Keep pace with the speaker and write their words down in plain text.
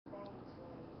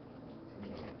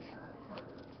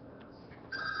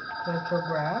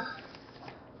Photograph.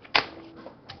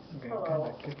 Okay,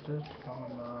 gotta get this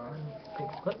on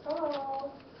paper.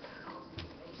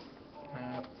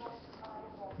 Map.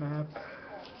 Map.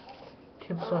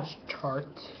 Gives us chart.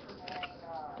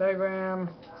 Diagram.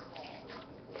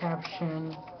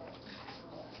 Caption.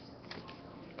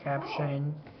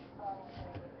 Caption.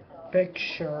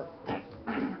 Picture.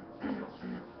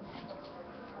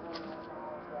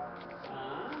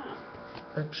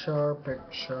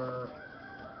 Picture.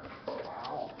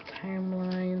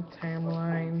 Timeline.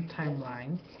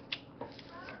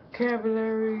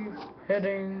 Vocabulary.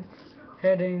 Heading.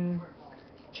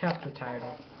 Chapter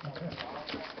title. Okay.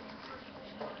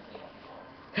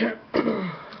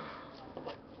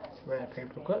 Red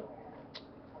paperclip.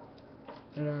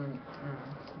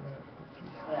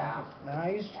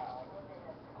 Nice.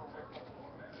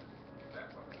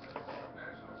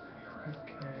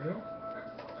 Okay.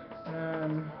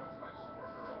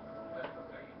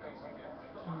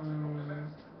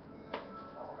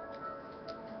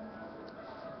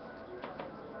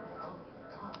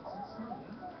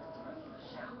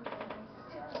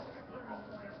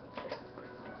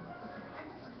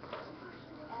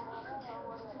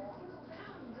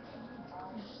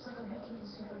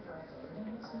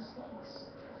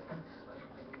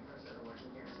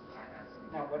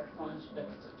 Now, which one's the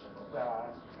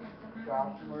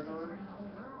draft murderer?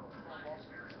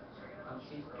 And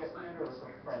she's getting it, or her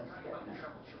friend's getting it?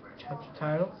 Chapter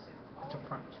title at the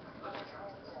front.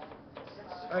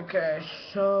 Okay,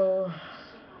 so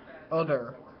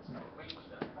other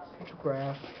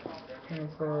photograph and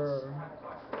for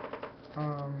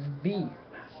B.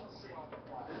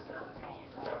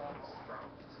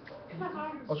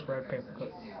 Also red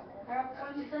paperclip.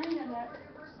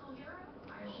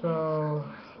 So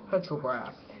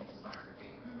photograph.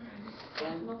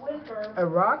 A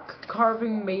rock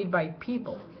carving made by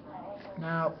people.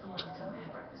 Now,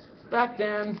 back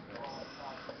then,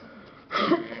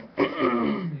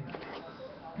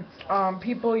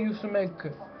 people used to make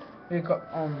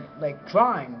like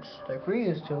drawings, like we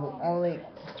used to, only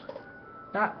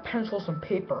not pencils and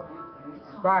paper,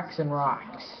 rocks and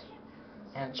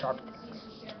sharp things.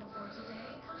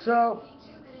 So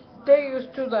they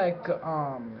used to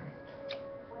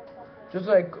just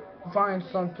find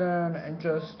something and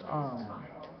just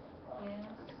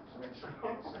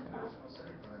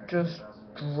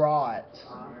draw it,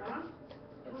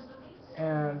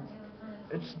 and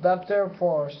it's left there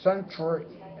for centuries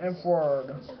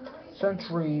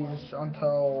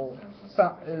until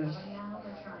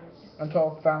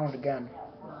found again.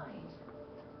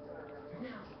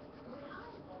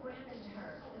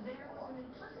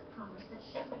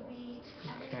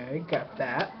 Okay, got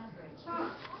that.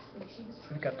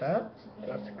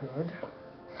 That's good.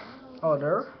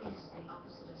 Other.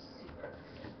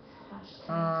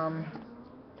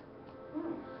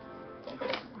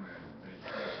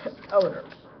 Elder.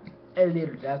 A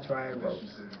leader, that's why I wrote.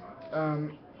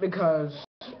 Because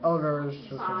Elder is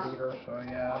just a leader, so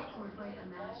yeah.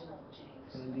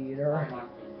 Leader.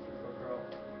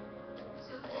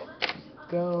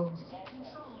 Go.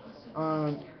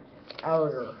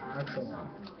 Elder, actually.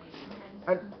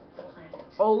 An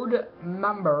old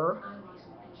member.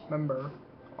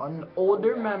 An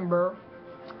older member.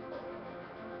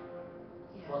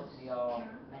 What's the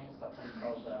name something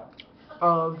called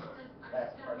Of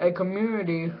a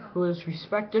community who is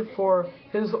respected for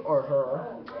his or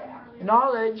her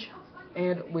knowledge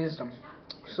and wisdom.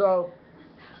 So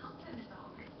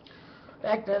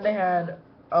back then they had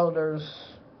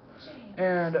elders,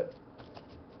 and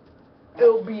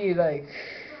it'll be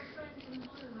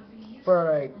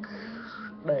for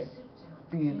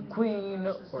be the queen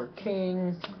or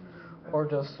king, or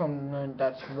just someone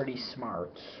that's really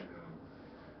smart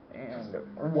and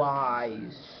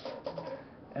wise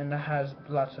and has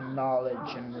lots of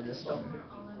knowledge and wisdom.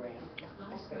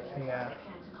 Yeah.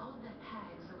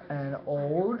 An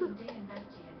older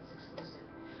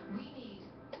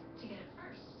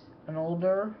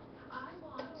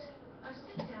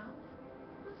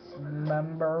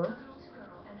member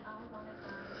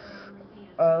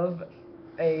of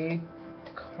a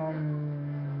community.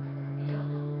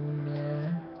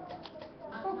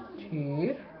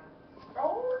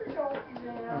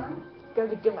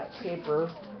 Gotta get my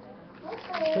paper.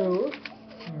 Who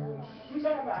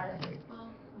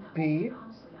be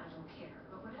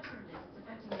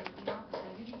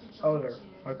older.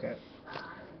 Okay.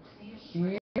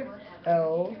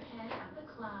 ELDER.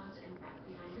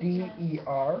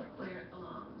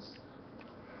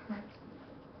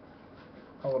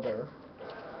 Older.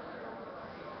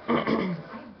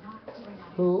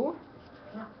 Who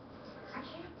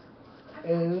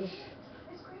is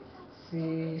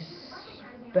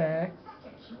respected,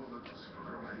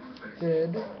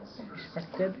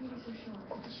 respected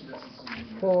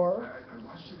for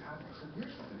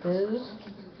his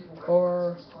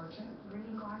or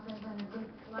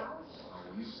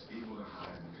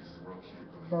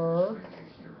her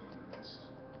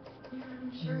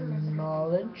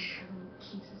knowledge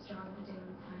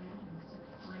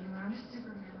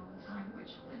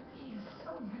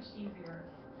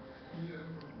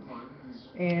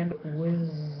and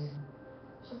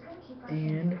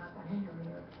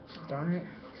darn it,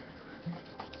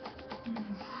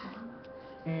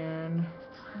 and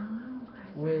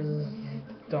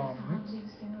wisdom.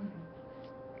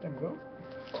 There we go.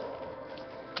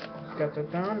 Got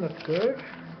that down. That's good.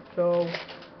 So,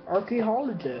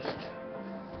 archaeologist.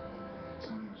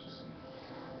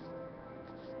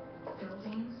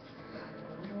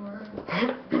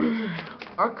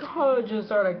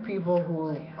 Archaeologists are like people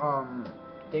who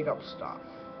dig up stuff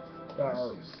that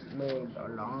are made a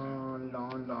long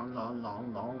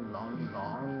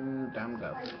time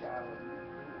ago.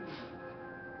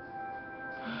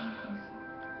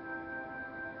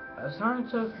 A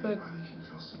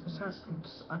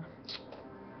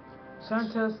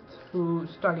scientist who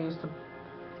studies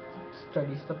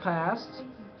the past,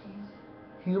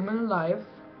 human life,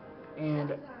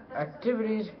 and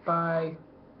activities by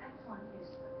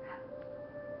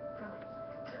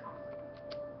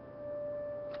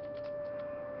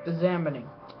examining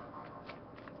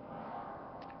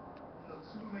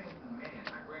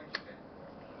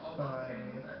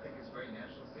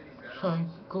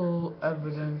psychical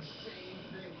evidence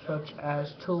such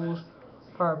as tools,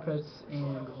 parapets,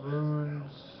 and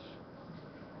ruins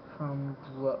from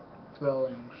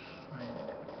dwellings.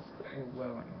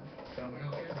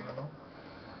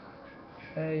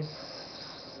 A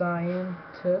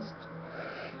scientist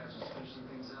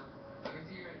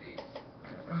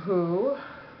who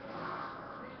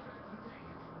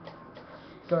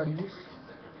studies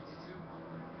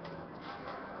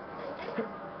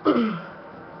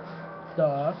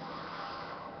the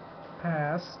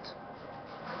past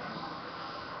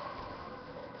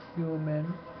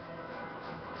human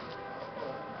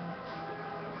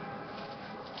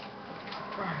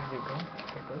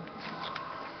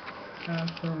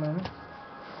human life.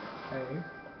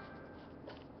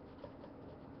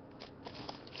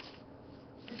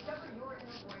 Discover your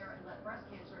inner warrior and let breast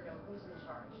cancer know who's in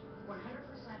charge. 100% of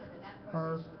the net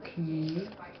Are proceeds key to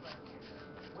fight breast cancer.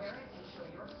 Wear it and show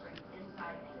your strength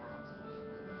inside and out.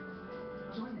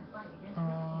 Join the fight against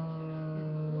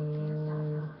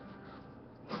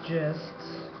just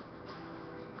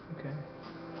okay.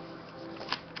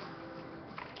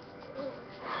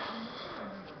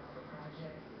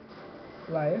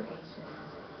 Life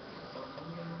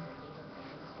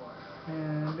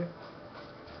and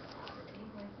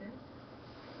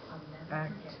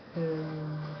active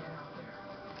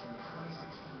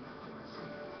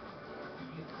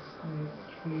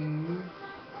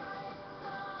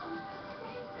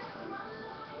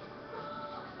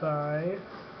by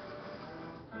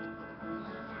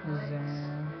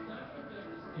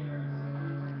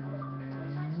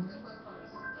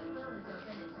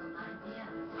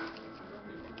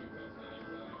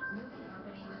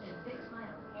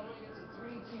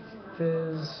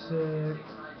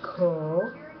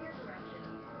physical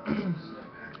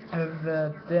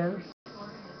evidence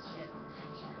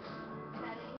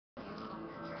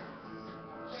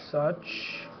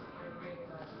such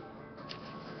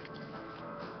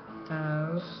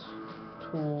as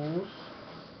tools,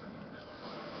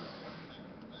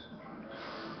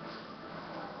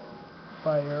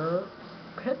 fire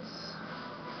pits,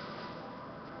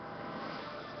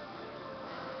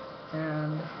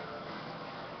 and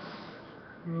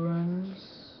ruins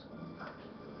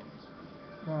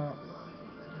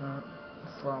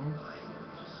from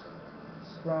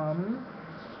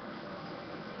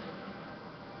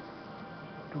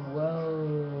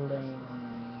dwellings.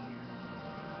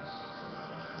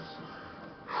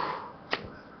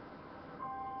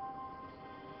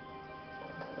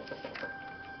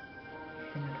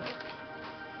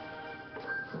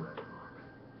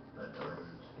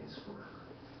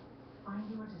 Find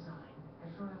your design at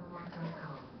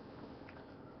forevermark.com.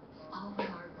 All the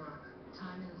hard work,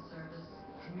 time and service,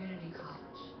 community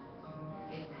college.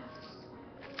 It matters.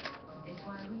 It's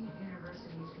why we at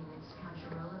University Tools count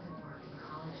your relevant work and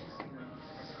college experience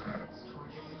as credits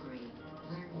toward your degree.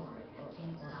 Learn more at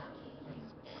phoenix.edu.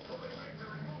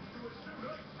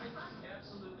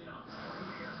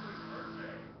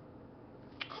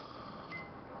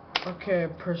 Okay,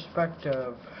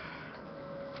 perspective.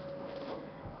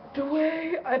 The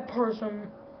way a person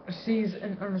sees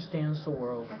and understands the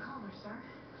world. The caller, sir.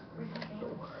 We've had Anne.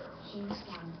 She used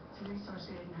one. It's a resource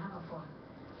we didn't have before.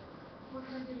 What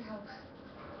can I do to help?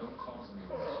 Don't cause any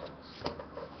mistakes.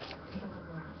 Take a look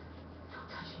around. Don't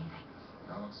touch anything.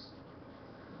 Alex,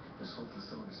 this whole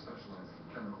facility specializes in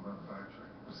chemical manufacturing.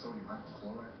 Sodium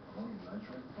hypochlorite, ammonium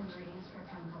nitrate. Ingredients for a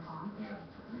chemical bomb. Yeah,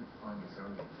 we need to find this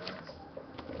area fast.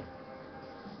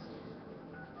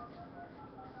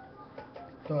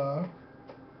 The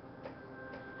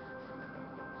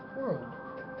world.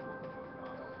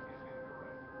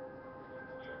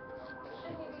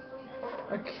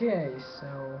 Okay,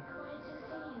 so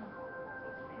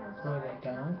write it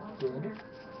down. Good.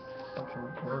 Bunch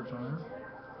of words on it.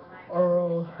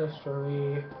 Oral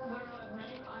history.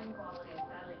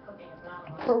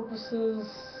 Purposes.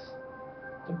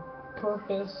 The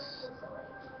purpose.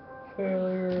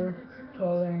 Failure.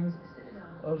 Telling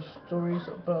of stories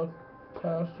about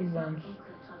past events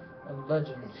and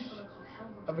legends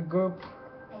of a group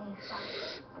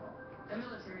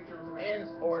in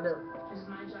order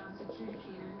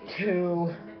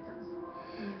to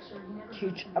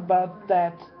teach about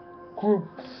that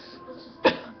group's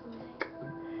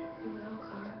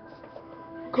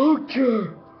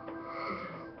culture.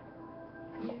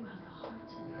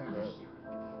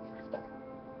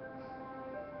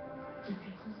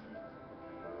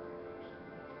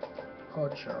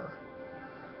 Culture.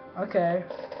 Okay.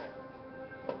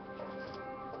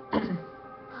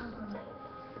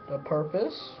 The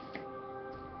purpose.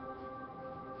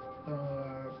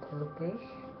 Purpose.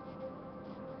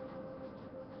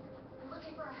 I'm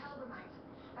looking for a Helvermite.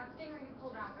 That stinger you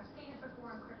pulled out. I've seen it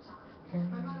before on Krypton.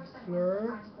 My mother sent one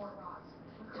to Fort Ross.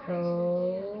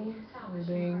 Telling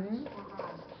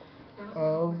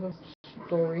of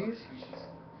stories.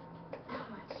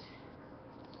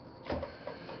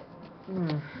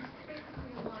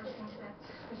 Basically a large insect,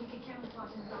 but he could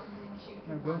camouflage himself and didn't shoot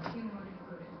There we people, go. humanoid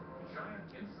included. Giant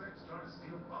insects trying to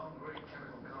steal bomb-grade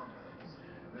chemical compounds.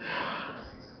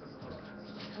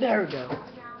 There we go. Down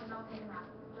and I'll clean him out,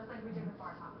 just like we did with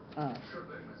Bartok. Sure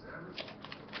thing, Miss Andrews.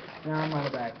 Now I'm on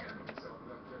the back. Handle himself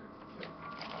without getting killed.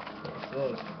 What's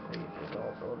this? Page is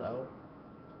all filled out.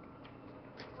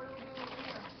 What are we doing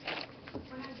here?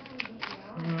 When I joined the DEO,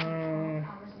 Mm. 12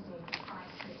 hours a day for 5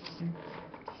 straight weeks.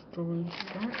 Stories.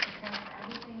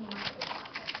 Everything you might think.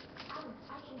 Alex,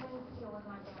 I can bend steel with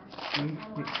my bare hands.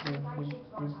 My last week I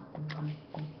shaped Bartok.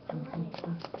 You really need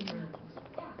one.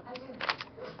 Yeah, I do.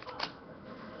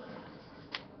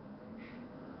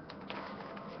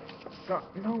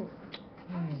 No.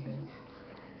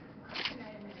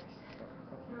 Kryptonite emitters.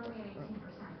 You're only at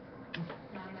 18%.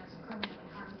 Not enough to permanently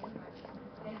harm you, but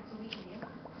enough to weaken you.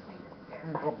 Make this fair.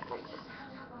 I just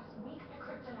found out last week that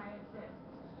kryptonite exists.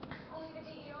 Only the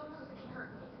DEO knows it can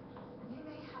hurt me. You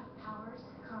may have powers,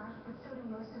 Kara, but so do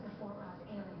most of the Fort Ross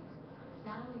aliens.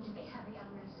 Not only do they have the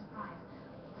element of surprise,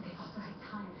 but they've also had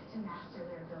time to master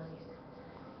their abilities.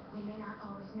 We may not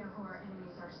always know who our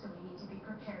enemies are, so we need to be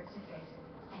prepared to face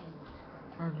anyone.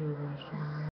 I do this.